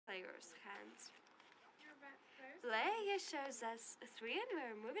banker's hand. Player shows us 3 and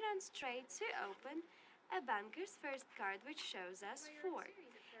we're moving on straight to open a banker's first card, which shows us 4.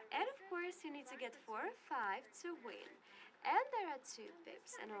 And of course you need to get 4 or 5 to win. And there are 2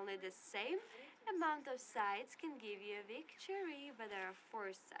 pips, and only the same amount of sides can give you a victory, but there are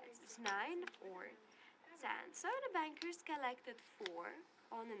 4 sides. It's 9 or 10. So the bankers collected 4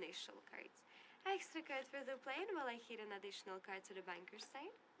 on initial cards. Extra card for the play, and will I hit an additional card to the banker's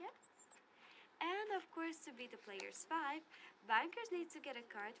side? Yes. And of course, to beat the player's 5, bankers need to get a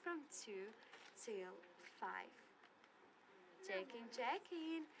card from 2 till 5. Checking.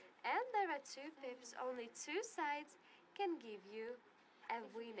 And there are 2 pips, only 2 sides can give you a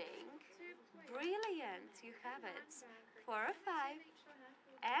winning. Brilliant, you have it. 4 or 5.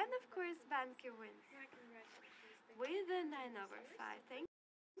 And of course, banker wins with a 9 over 5. Thank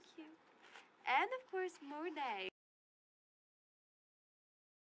you. And of course, more days.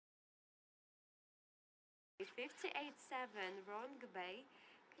 58-7, Ron Gabay.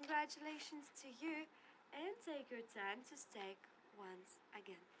 Congratulations to you, and take your time to stake once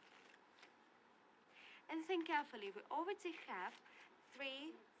again. And think carefully, we already have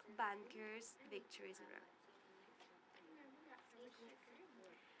 3 bankers victories in a row.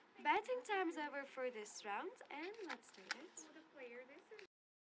 Betting time's over for this round, and let's do it. Players.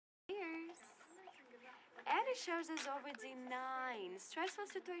 And it shows us already 9. Stressful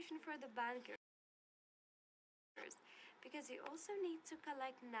situation for the bankers, because you also need to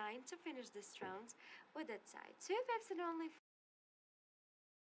collect 9 to finish this round with a tie. 2 pips and only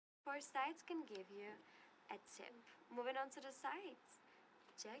 4 sides can give you a tip. Moving on to the sides.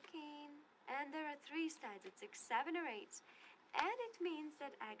 Checking. And there are 3 sides, it's 6, 7 or 8. And it means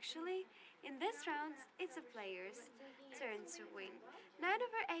that actually, in this round, it's a player's turn to win. 9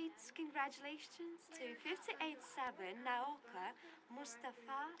 over 8, congratulations to 58-7, Naoka,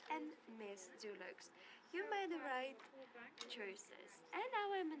 Mustafa, and Miss Dulux. You made the right choices. And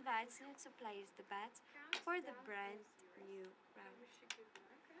now I'm inviting you to place the bet for the brand new round.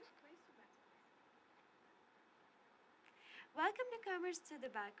 Welcome newcomers to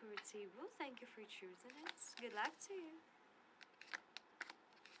the bacarrat table. Thank you for choosing it. Good luck to you.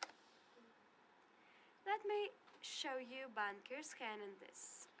 Let me show you banker's hand in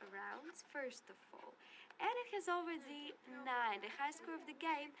this round, first of all. And it has already 9, the high score of the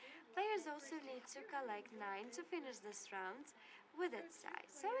game. Players also need to collect 9 to finish this round with a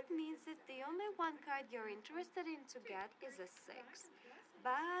tie. So it means that the only one card you're interested in to get is a 6.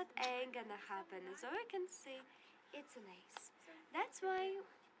 But ain't gonna happen. As you can see, it's an ace. That's why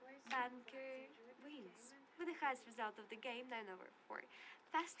banker wins with the highest result of the game, 9 over 4.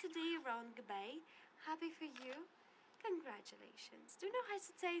 Fast today, Ron Gabay. Happy for you. Congratulations. Do not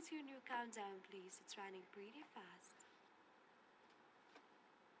hesitate to your new countdown, please. It's running pretty fast.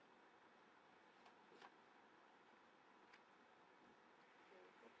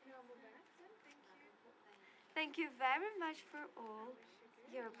 Thank you very much for all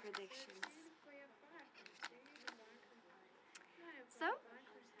your predictions. So,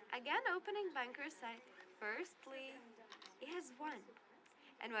 again, opening banker's side. Firstly, it has 1.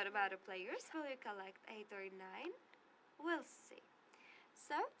 And what about the players? Will you collect 8 or 9? We'll see.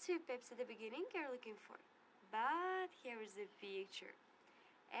 So, 2 pips at the beginning you're looking for. But here is the picture.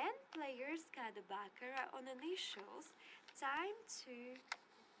 And players got the baccarat on initials. Time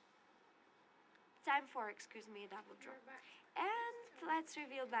 4, a double draw. And let's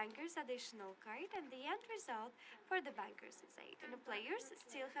reveal banker's additional card, and the end result for the bankers is 8. And the players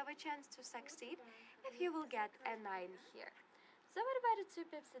still have a chance to succeed if you will get a 9 here. So what about the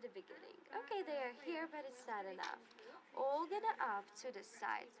 2 pips at the beginning? Okay, they are here, but it's not enough. All gonna up to the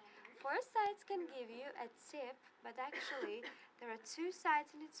sides. 4 sides can give you a tip, but actually there are 2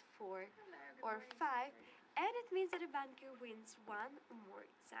 sides and it's 4 or 5, and it means that the banker wins 1 more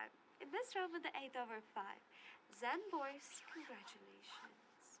time. In this round with the 8 over 5. Zen boys,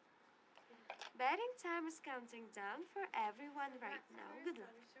 congratulations. Betting time is counting down for everyone right now. Good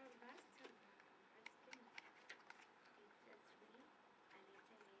luck.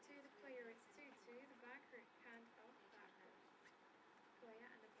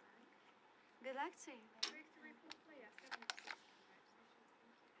 Good luck to you.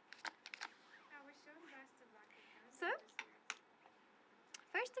 So,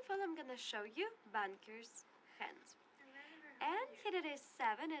 first of all, I'm gonna show you banker's hand. And here it is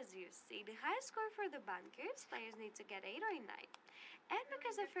 7, as you see. The highest score for the bankers, players need to get 8 or 9. And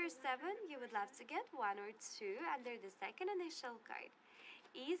because of first 7, you would love to get 1 or 2 under the second initial card.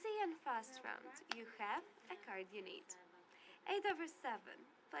 Easy and fast round. You have a card you need. 8 over 7.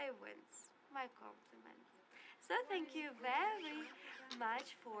 Player wins. My compliments. So thank you very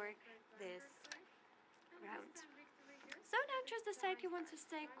much for this round. So now just decide you want to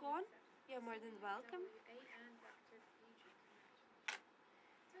stay on. You're more than welcome.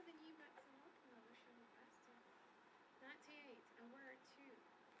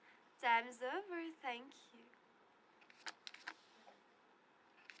 Time's over, thank you.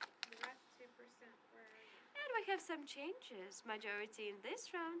 And we have some changes. Majority in this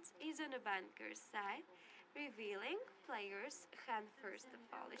round is on the banker's side, revealing players' hand first of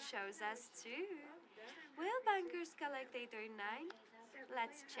all. It shows us two. Will bankers collect 8 or 9?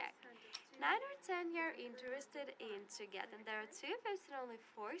 Let's check. 9 or 10 you're interested in to get, and there are two votes and only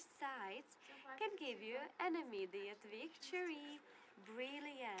 4 sides can give you an immediate victory.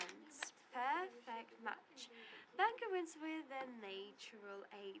 Brilliant. Perfect match. Banker wins with a natural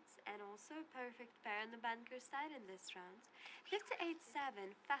 8 and also a perfect pair on the banker side in this round.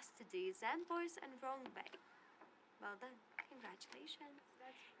 58-7, Fastidies and Boys and Wrong Bay. Well done. Congratulations.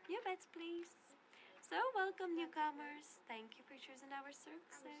 Your bets, please. So, welcome newcomers. Thank you for choosing our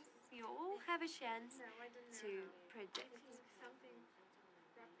services. You all have a chance to predict.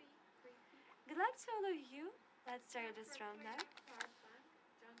 Good luck to all of you. Let's start this round now.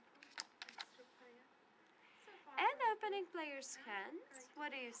 And opening player's hands. What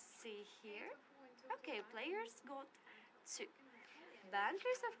do you see here? Okay, players got 2.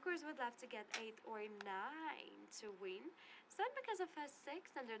 Bankers, of course, would love to get 8 or 9 to win. So because of a 6,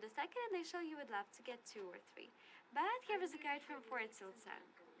 under the second initial, you would love to get 2 or 3. But here is a card from 4 till 10.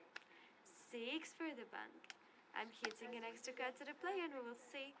 6 for the bank. I'm hitting an extra card to the player and we will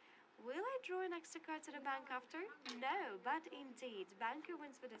see. Will I draw an extra card to the bank after? No, but indeed, banker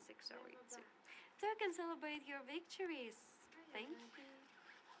wins with a 6 or 2. So you can celebrate your victories. Thank you.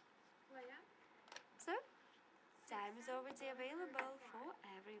 So, time is already available for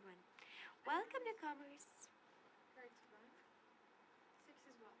everyone. Welcome, newcomers.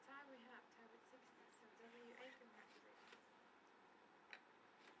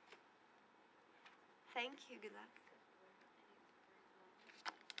 Thank you. Good luck.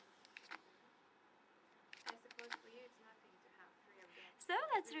 So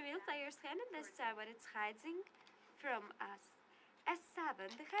let's reveal player's hand, and this time what it's hiding from us. A 7,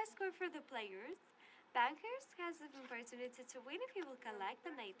 the high score for the players. Bankers has an opportunity to win if you will collect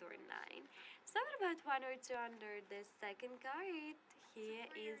an 8 or 9. So what about 1 or 2 under the second card?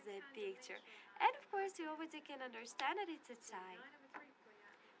 Here is a picture. And of course you already can understand that it's a tie.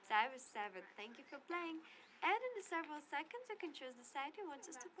 Tie is 7. Thank you for playing. And in the several seconds you can choose the side you want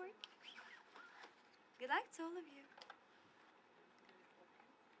to support. Good luck to all of you.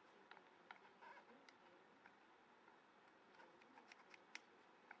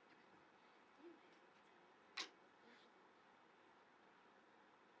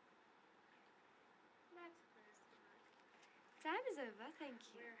 Time is over, thank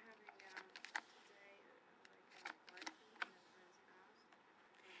you.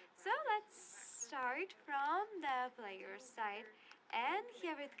 So let's start from the player's side. And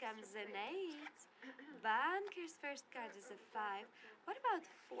here it comes an 8. Banker's first card is a 5. What about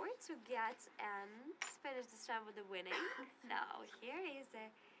 4 to get and finish this round with the winning? No, here is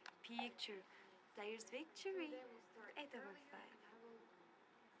a picture. Player's victory. 8 over 5.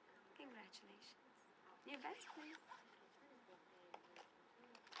 Congratulations. Your bets, please.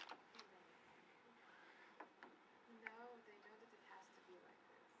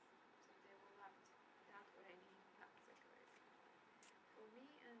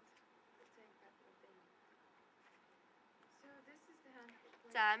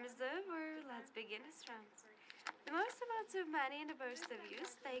 Time is over. Let's begin this round. The most amount of money and the most of you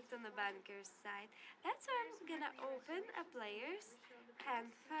staked on the banker's side. That's why I'm gonna open a player's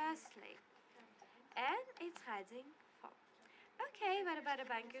hand firstly. And it's hiding 4. Okay, what about a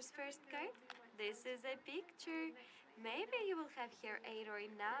banker's first card? This is a picture. Maybe you will have here 8 or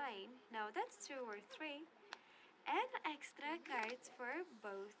 9. No, that's 2 or 3. And extra cards for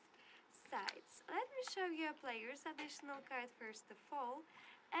both sides. Let me show you a player's additional card first of all.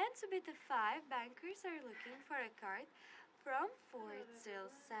 And to beat the 5, bankers are looking for a card from 4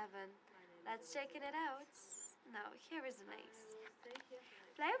 till 7. Let's check it out. No, here is an ace.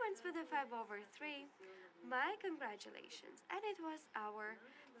 Player wins with a 5 over 3. My congratulations. And it was our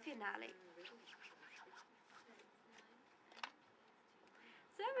finale.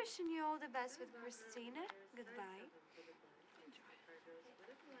 So wishing you all the best with Christina. Goodbye.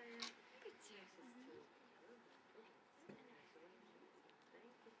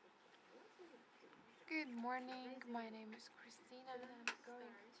 Good morning, my name is Christina and I'm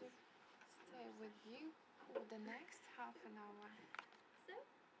going to stay with you for the next half an hour. So,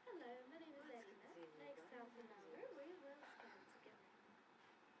 hello, my name is Elena. Next half an hour.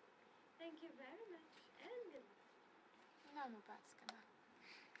 Thank you very much. And good luck. Number bets gonna.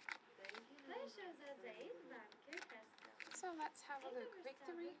 Player shows us 8, banker has 7. So let's have a 8 look. over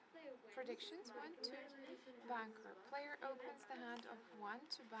Victory 7, player wins. predictions 1, 2. Banker. Player opens the hand of 1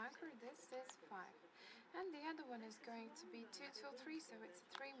 to banker. This is 5. And the other one is going to be 2 till 3, so it's a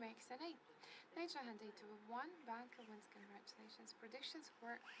 3 makes an 8. Nature hand 8 over 1. Banker wins. Congratulations. Predictions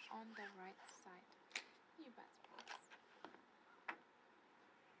were on the right side. New bets, please.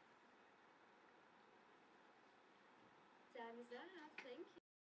 Time is up. Thank you.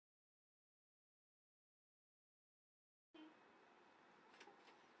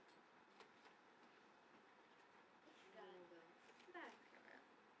 Baccarat.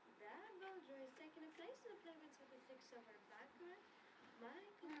 Double draw is taking a place and the player wins with a 6 over Baccarat. My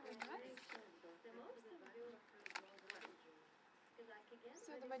congratulations. The most of you won. Good luck again.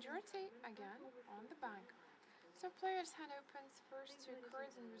 So the majority, again, on the banker. So player's hand opens first 2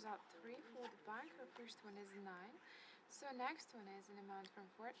 cards and result 3 for the banker. First one is 9. So next one is an amount from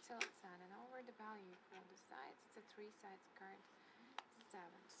 4 till 10, and over the value for the sides, it's a 3 sides card, 7.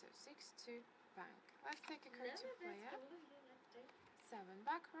 So 6 to bank. Let's take a card to player. 7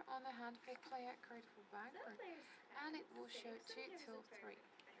 backer on the hand for player, card for banker, and it will show 2 till 3.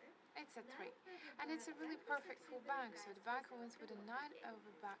 It's a 3, and it's a really perfect full bank, so the banker wins with a 9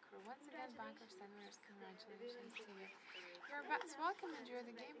 over backer. Once again, bankers and winners, congratulations to you. Your bets welcome, enjoy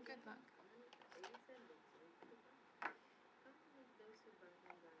the game, good luck.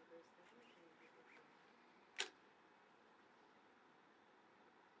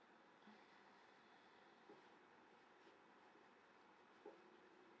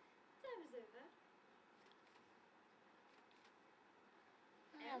 Time is over.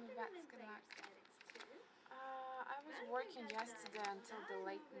 Yeah, bets, good luck. I was working yesterday until the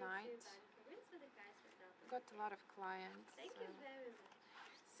late night. Got a lot of clients. Thank you very much.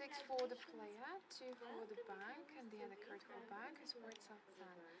 6 for the player, 2 for the bank, and the other card for bank is worth 10.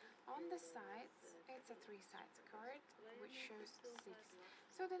 On the sides, it's a 3 sides card, which shows 6.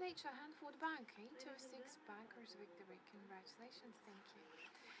 So the nature hand for the bank, 8 over 6, bankers victory. Congratulations, thank you.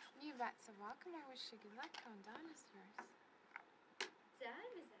 New bets are welcome. I wish you good luck. Countdown is yours.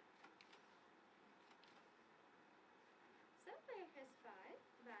 Time is up. So player has 5,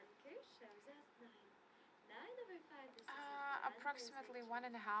 banker shows us 9. 9 over 5, this is Approximately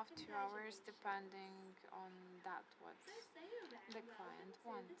 1.5 to 2 hours, depending on that what So say your bet. the client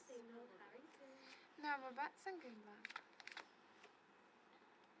Welcome to wants. the signal Harrington. No more bets and good luck.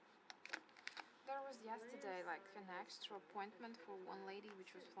 There was yesterday like an extra appointment for one lady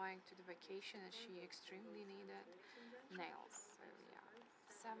which was flying to the vacation and she extremely needed nails. So yeah,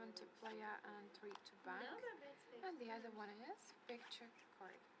 7 to player and 3 to bank. Number bets fixed. And the other one is picture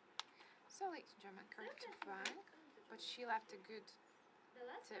card. So ladies and gentlemen, card to bank, but she left a good The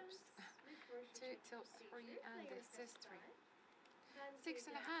last tips. ones before she 2 till checks 3 procedure, and player this has is 3. 5. 6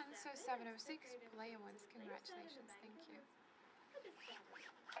 in the Banker hand, gets so 7, 7 over 6, the card player and wins. player 7 and the Congratulations, banker thank you. wins with a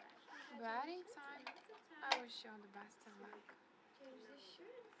 7. But anytime, Congratulations, I wish you all the best of luck. change the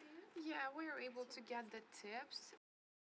shirt for you. Yeah, we were able to get the tips